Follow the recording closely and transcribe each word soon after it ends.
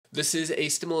This is a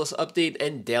stimulus update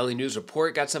and daily news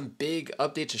report. Got some big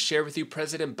updates to share with you.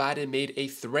 President Biden made a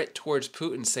threat towards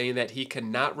Putin, saying that he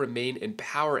cannot remain in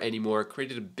power anymore.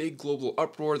 Created a big global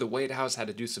uproar. The White House had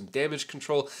to do some damage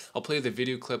control. I'll play the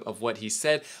video clip of what he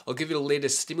said. I'll give you the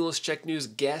latest stimulus check news,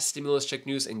 gas stimulus check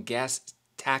news, and gas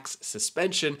tax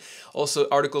suspension. Also,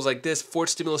 articles like this: fourth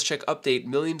stimulus check update,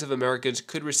 millions of Americans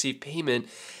could receive payment.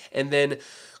 And then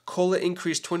COLA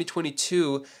increase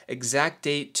 2022, exact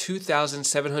date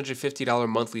 $2,750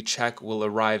 monthly check will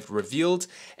arrive revealed.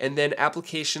 And then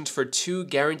applications for 2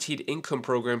 guaranteed income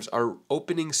programs are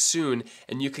opening soon,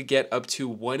 and you could get up to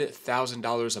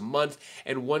 $1,000 a month.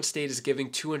 And one state is giving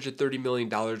 $230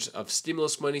 million of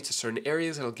stimulus money to certain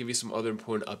areas, and I'll give you some other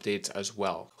important updates as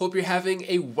well. Hope you're having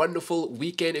a wonderful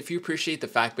weekend. If you appreciate the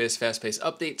fact-based, fast-paced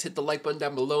updates, hit the like button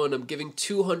down below, and I'm giving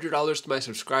 $200 to my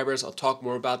subscribers. I'll talk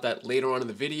more about that later on in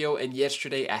the video. And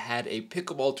yesterday I had a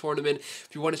pickleball tournament. If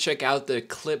you want to check out the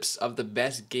clips of the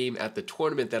best game at the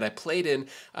tournament that I played in,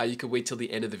 you can wait till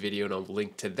the end of the video and I'll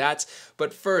link to that.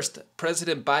 But first,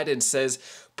 President Biden says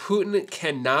Putin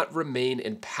cannot remain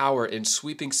in power in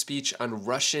sweeping speech on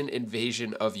Russian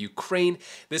invasion of Ukraine.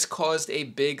 This caused a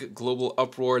big global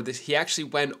uproar. He actually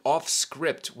went off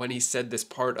script when he said this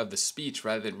part of the speech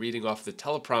rather than reading off the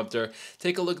teleprompter.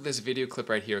 Take a look at this video clip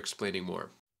right here explaining more.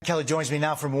 Kelly joins me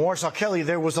now from Warsaw. Kelly,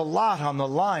 there was a lot on the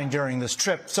line during this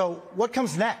trip. So what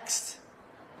comes next?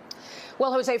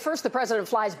 Well, Jose, first the president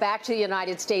flies back to the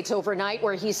United States overnight,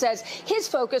 where he says his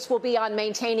focus will be on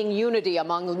maintaining unity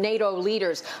among NATO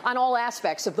leaders on all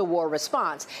aspects of the war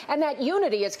response. And that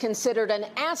unity is considered an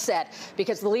asset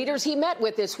because the leaders he met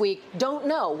with this week don't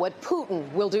know what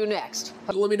Putin will do next.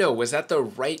 Let me know, was that the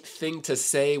right thing to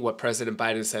say, what President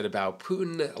Biden said about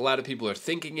Putin? A lot of people are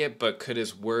thinking it, but could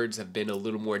his words have been a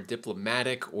little more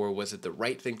diplomatic, or was it the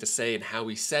right thing to say and how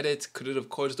he said it? Could it have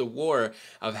caused a war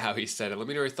of how he said it? Let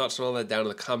me know your thoughts on all that down in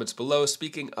the comments below.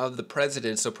 Speaking of the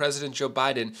president, so President Joe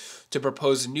Biden to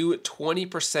propose new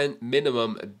 20%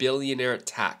 minimum billionaire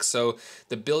tax. So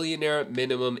the billionaire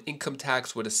minimum income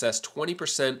tax would assess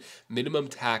 20% minimum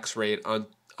tax rate on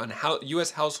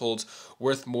U.S. households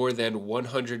worth more than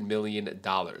 $100 million.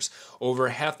 Over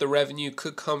half the revenue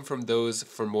could come from those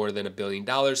for more than $1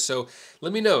 billion. So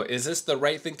let me know, is this the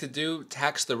right thing to do?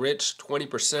 Tax the rich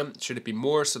 20%? Should it be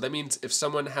more? So that means if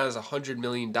someone has $100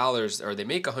 million or they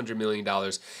make $100 million,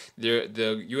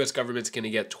 the U.S. government's going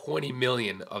to get $20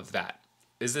 million of that.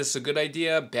 Is this a good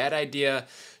idea? Bad idea?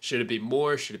 Should it be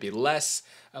more? Should it be less?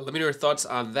 Let me know your thoughts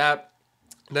on that.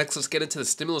 Next, let's get into the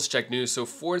stimulus check news. So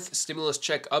fourth stimulus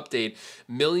check update,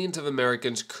 millions of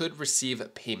Americans could receive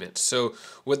payment. So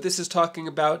what this is talking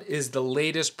about is the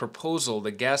latest proposal, the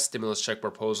gas stimulus check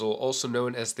proposal, also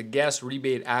known as the Gas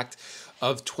Rebate Act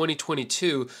of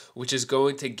 2022, which is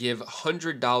going to give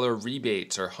 $100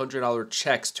 rebates or $100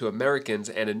 checks to Americans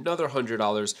and another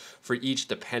 $100 for each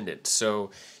dependent.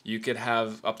 So you could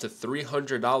have up to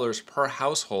 $300 per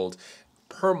household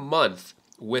per month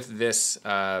with this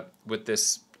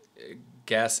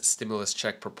gas stimulus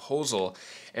check proposal.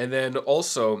 And then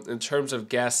also in terms of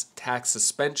gas tax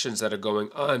suspensions that are going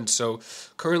on, so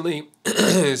currently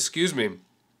excuse me,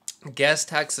 gas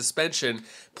tax suspension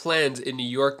plans in New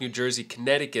York, New Jersey,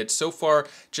 Connecticut. So far,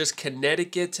 just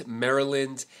Connecticut,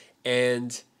 Maryland,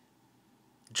 and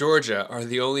Georgia are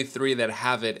the only 3 that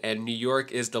have it, and New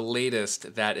York is the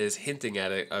latest that is hinting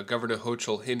at it. Governor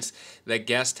Hochul hints that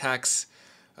gas tax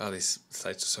these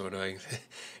sites are so annoying.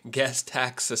 Gas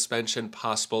tax suspension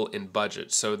possible in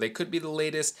budget. So they could be the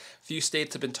latest. Few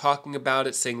states have been talking about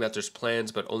it, saying that there's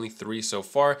plans, but only 3 so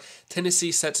far.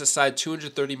 Tennessee sets aside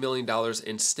 $230 million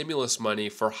in stimulus money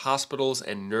for hospitals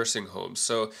and nursing homes.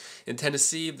 So in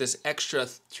Tennessee, this extra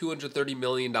 $230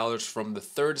 million from the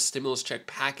third stimulus check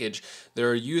package,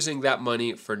 they're using that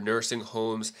money for nursing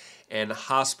homes and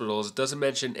hospitals. It doesn't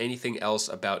mention anything else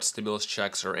about stimulus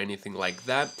checks or anything like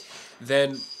that.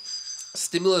 Then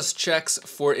stimulus checks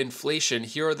for inflation.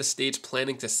 Here are the states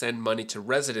planning to send money to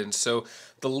residents. So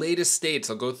the latest states,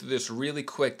 I'll go through this really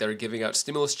quick, that are giving out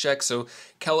stimulus checks. So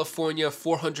California,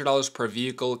 $400 per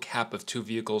vehicle, cap of 2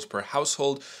 vehicles per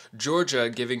household. Georgia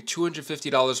giving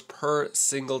 $250 per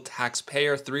single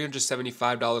taxpayer,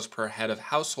 $375 per head of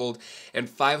household, and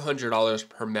 $500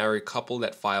 per married couple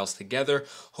that files together.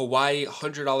 Hawaii,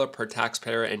 $100 per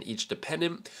taxpayer and each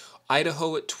dependent.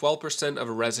 Idaho, 12% of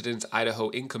a resident's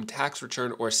Idaho income tax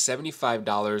return, or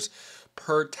 $75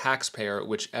 per taxpayer,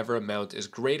 whichever amount is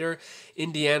greater.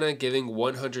 Indiana giving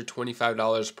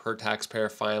 $125 per taxpayer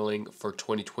filing for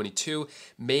 2022.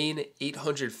 Maine,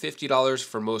 $850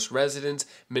 for most residents.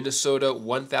 Minnesota,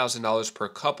 $1,000 per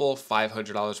couple,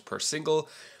 $500 per single.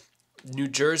 New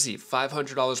Jersey,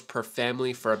 $500 per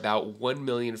family for about 1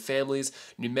 million families.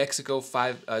 New Mexico,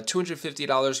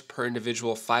 $250 per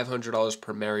individual, $500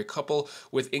 per married couple,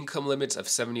 with income limits of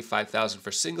 $75,000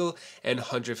 for single and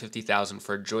 $150,000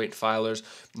 for joint filers.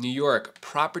 New York,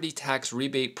 property tax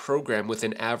rebate program with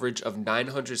an average of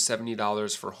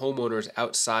 $970 for homeowners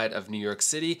outside of New York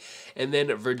City. And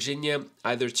then Virginia,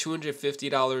 either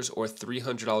 $250 or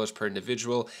 $300 per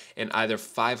individual, and either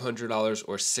 $500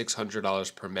 or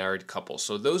 $600 per married couple.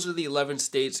 So those are the 11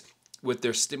 states with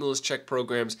their stimulus check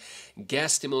programs,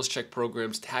 gas stimulus check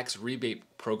programs, tax rebate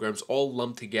programs, all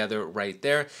lumped together right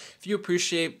there. If you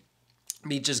appreciate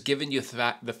me just giving you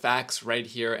the facts right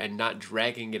here and not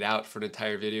dragging it out for an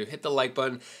entire video, hit the like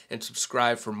button and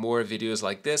subscribe for more videos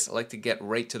like this. I like to get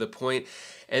right to the point.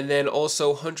 And then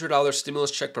also $100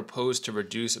 stimulus check proposed to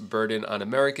reduce burden on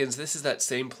Americans. This is that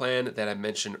same plan that I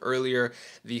mentioned earlier,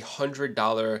 the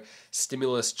 $100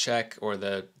 stimulus check or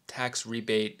the tax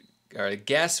rebate or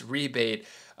gas rebate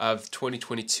of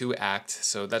 2022 Act.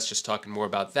 So that's just talking more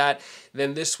about that.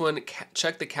 Then this one,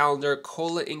 check the calendar,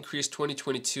 COLA increase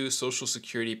 2022 Social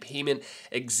Security payment,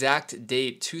 exact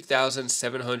date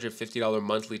 $2,750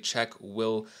 monthly check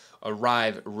will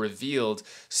arrive revealed.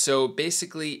 So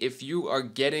basically, if you are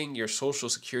getting your Social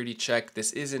Security check,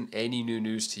 this isn't any new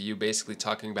news to you, basically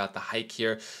talking about the hike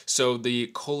here. So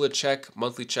the COLA check,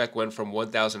 monthly check, went from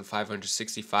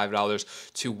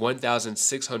 $1,565 to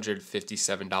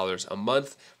 $1,657 a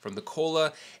month from the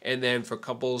COLA, and then for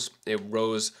couples, it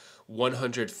rose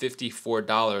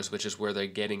 $154, which is where they're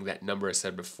getting that number I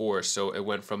said before. So it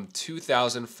went from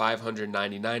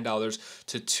 $2,599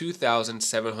 to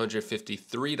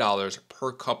 $2,753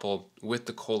 per couple with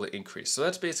the COLA increase. So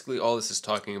that's basically all this is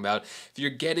talking about. If you're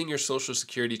getting your Social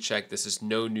Security check, this is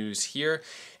no news here.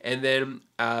 And then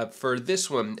for this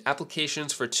one,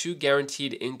 applications for 2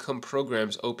 guaranteed income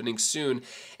programs opening soon,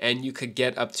 and you could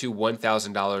get up to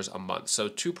 $1,000 a month. So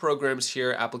 2 programs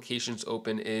here, applications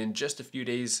open in just a few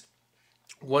days.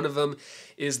 One of them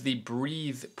is the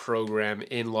Breathe program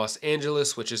in Los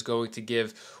Angeles, which is going to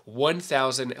give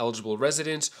 1,000 eligible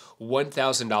residents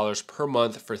 $1,000 per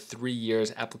month for 3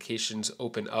 years. Applications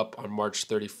open up on March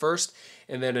 31st.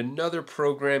 And then another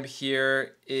program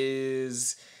here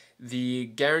is the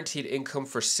Guaranteed Income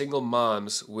for Single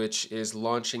Moms, which is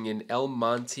launching in El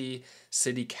Monte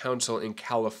City Council in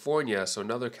California, so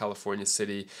another California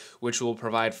city, which will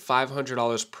provide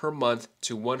 $500 per month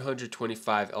to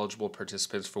 125 eligible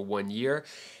participants for 1 year.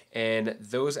 And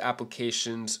those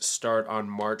applications start on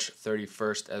March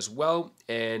 31st as well.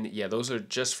 And yeah, those are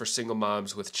just for single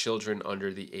moms with children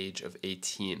under the age of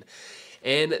 18.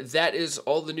 And that is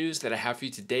all the news that I have for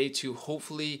you today to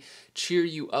hopefully cheer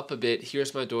you up a bit.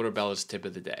 Here's my daughter Bella's tip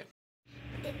of the day.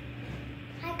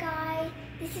 Hi guys,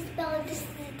 this is Bella. This is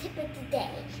the tip of the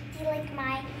day. Do you like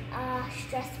my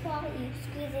stress ball? You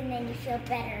squeeze it and then you feel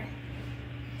better.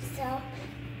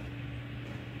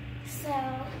 So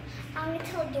I'm going to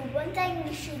tell you one thing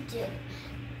you should do.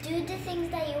 Do the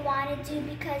things that you want to do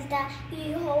because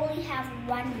you only have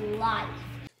one life.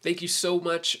 Thank you so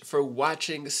much for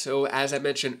watching. So as I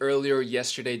mentioned earlier,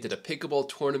 yesterday did a pickleball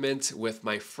tournament with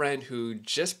my friend who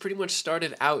just pretty much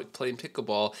started out playing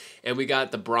pickleball, and we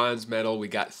got the bronze medal. We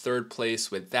got 3rd place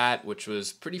with that, which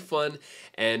was pretty fun.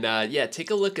 And yeah,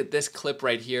 take a look at this clip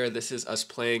right here. This is us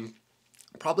playing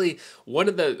probably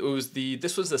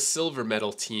this was the silver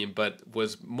medal team, but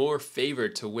was more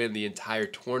favored to win the entire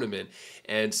tournament.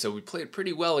 And so we played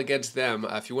pretty well against them.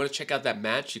 If you want to check out that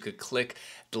match, you could click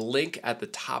the link at the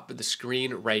top of the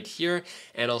screen right here,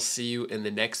 and I'll see you in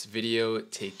the next video.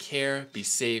 Take care, be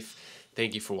safe.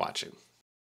 Thank you for watching.